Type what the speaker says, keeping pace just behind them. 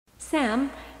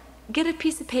Sam, get a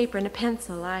piece of paper and a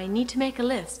pencil. I need to make a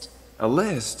list. A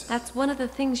list? That's one of the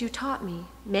things you taught me.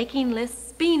 Making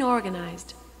lists, being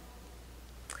organized.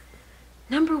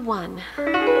 Number 1.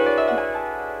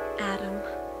 Adam.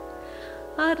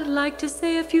 I'd like to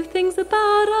say a few things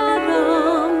about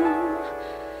Adam.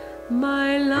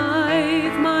 My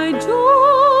life, my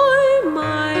joy,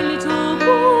 my little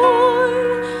boy.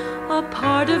 A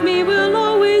part of me will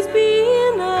always be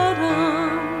in Adam.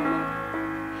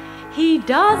 He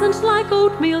doesn't like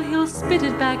oatmeal, he'll spit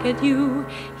it back at you.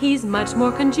 He's much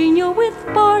more congenial with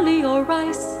barley or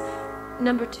rice.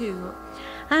 Number 2.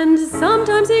 And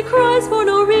sometimes he cries for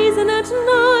no reason at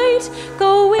night.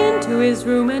 Go into his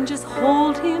room and just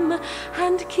hold him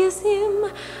and kiss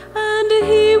him, and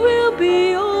he will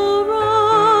be all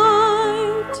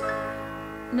right.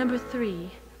 Number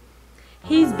 3.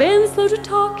 He's been slow to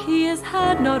talk, he has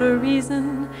had not a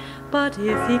reason. But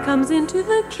if he comes into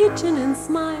the kitchen and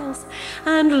smiles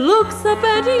and looks up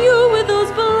at you with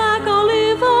those black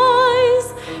olive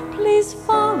eyes, please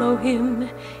follow him.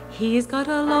 He's got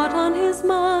a lot on his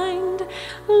mind,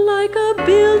 like a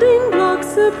building block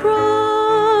surprise.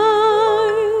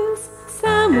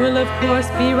 Sam will of course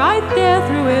be right there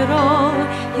through it all.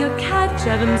 He'll catch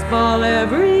Adam's ball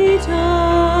every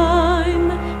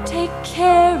time. Take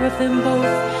care of them both,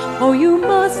 oh you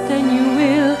must and you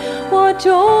will. Watch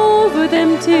over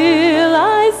them till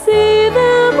I see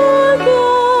them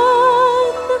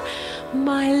again.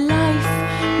 My life,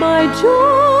 my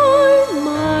joy,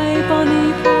 my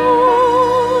bunny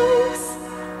boys.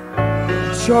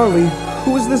 Charlie,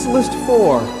 who is this list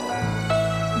for?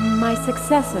 My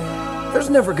successor. There's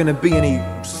never gonna be any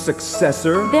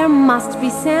successor. There must be,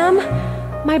 Sam.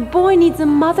 My boy needs a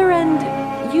mother and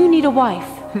you need a wife.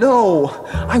 No,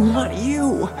 I want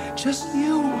you. Just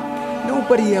you.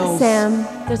 Nobody else. Sam,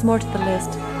 there's more to the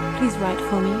list. Please write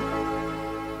for me.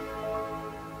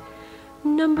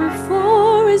 Number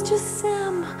 4 is just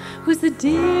Sam, who's the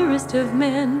dearest of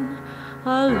men.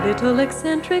 A little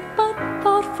eccentric, but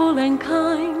thoughtful and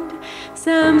kind.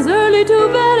 Sam's early to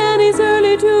bed and he's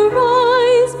early to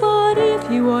rise. But if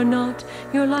you are not,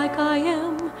 you're like I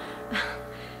am,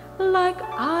 like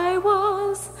I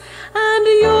was, and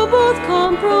you'll both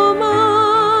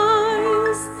compromise.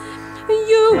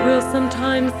 You will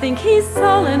sometimes think he's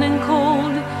sullen and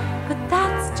cold, but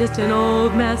that's just an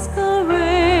old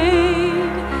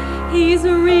masquerade. He's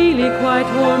really quite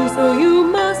warm, so you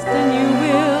must and you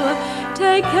will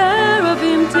take care of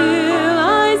him till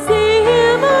I see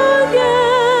him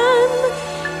again.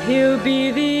 He'll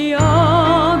be the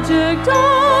object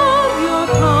of your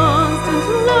constant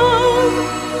love,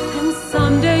 and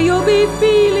someday you'll be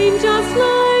feeling just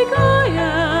like I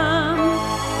am.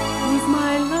 He's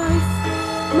my life,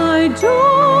 my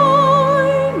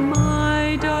joy,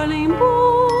 my darling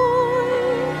boy,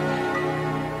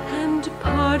 and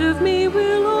part of me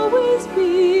will always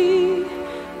be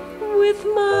with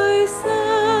my Sam.